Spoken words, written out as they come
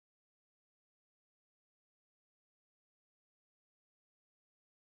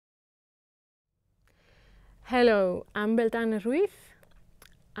Hello, I'm Beltane Ruiz,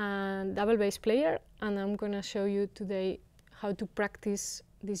 a double bass player, and I'm gonna show you today how to practice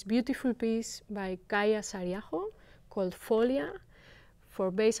this beautiful piece by Kaija Saariaho called Folia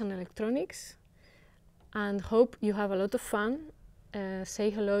for bass and electronics, and hope you have a lot of fun. Say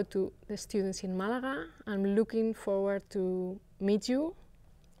hello to the students in Malaga. I'm looking forward to meet you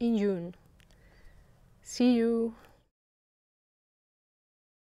in June. See you!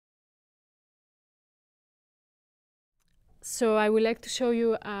 So I would like to show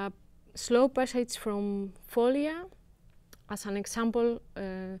you a slow passage from Folia as an example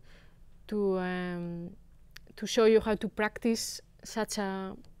to show you how to practice such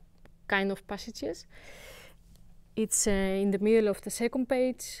a kind of passages. It's in the middle of the second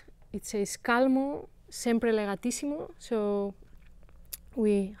page. It says calmo, sempre legatissimo, so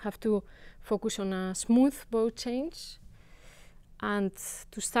we have to focus on a smooth bow change. And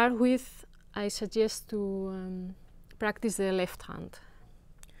to start with, I suggest to practice the left hand.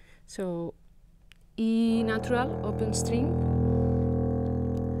 So E natural, open string,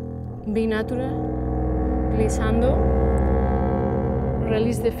 B natural, glissando,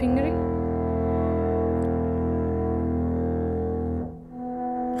 release the finger,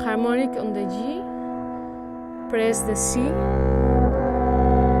 harmonic on the G, press the C,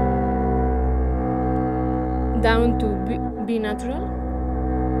 down to B natural,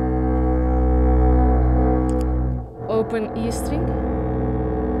 open E string,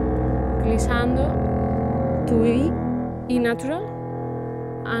 glissando to E natural,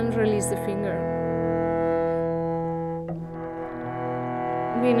 and release the finger.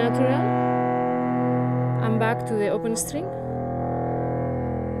 B natural, and back to the open string,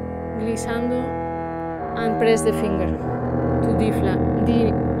 glissando, and press the finger to D flat,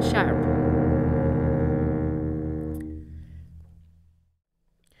 D sharp.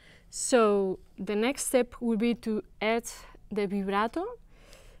 So the next step will be to add the vibrato.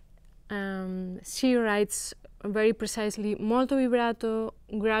 She writes very precisely molto vibrato,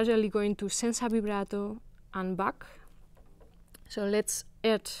 gradually going to senza vibrato and back. So let's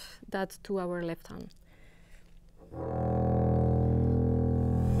add that to our left hand.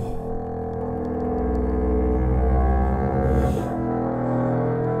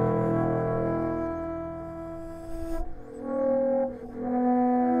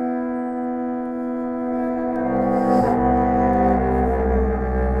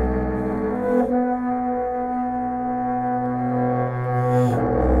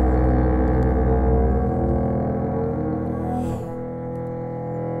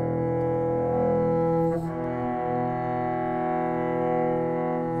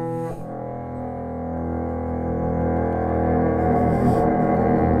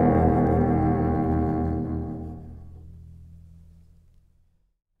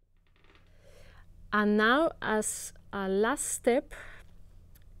 And now, as a last step,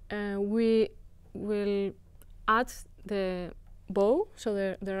 we will add the bow, so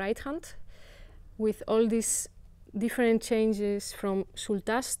the right hand, with all these different changes from sul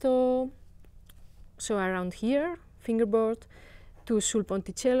tasto, so around here, fingerboard, to sul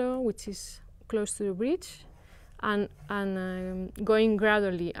ponticello, which is close to the bridge, and going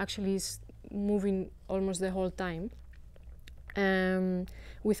gradually, actually is moving almost the whole time.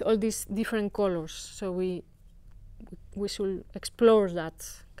 With all these different colors, so we should explore that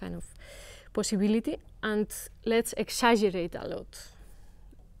kind of possibility, and let's exaggerate a lot.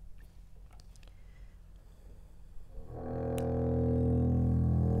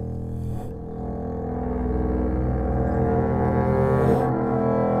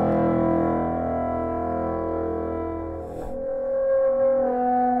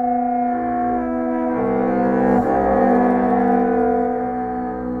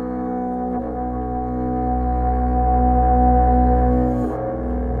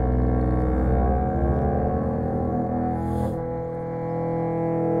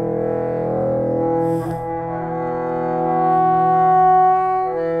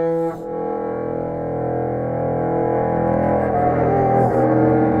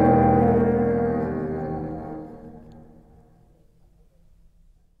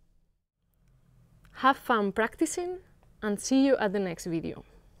 Have fun practicing, and see you at the next video.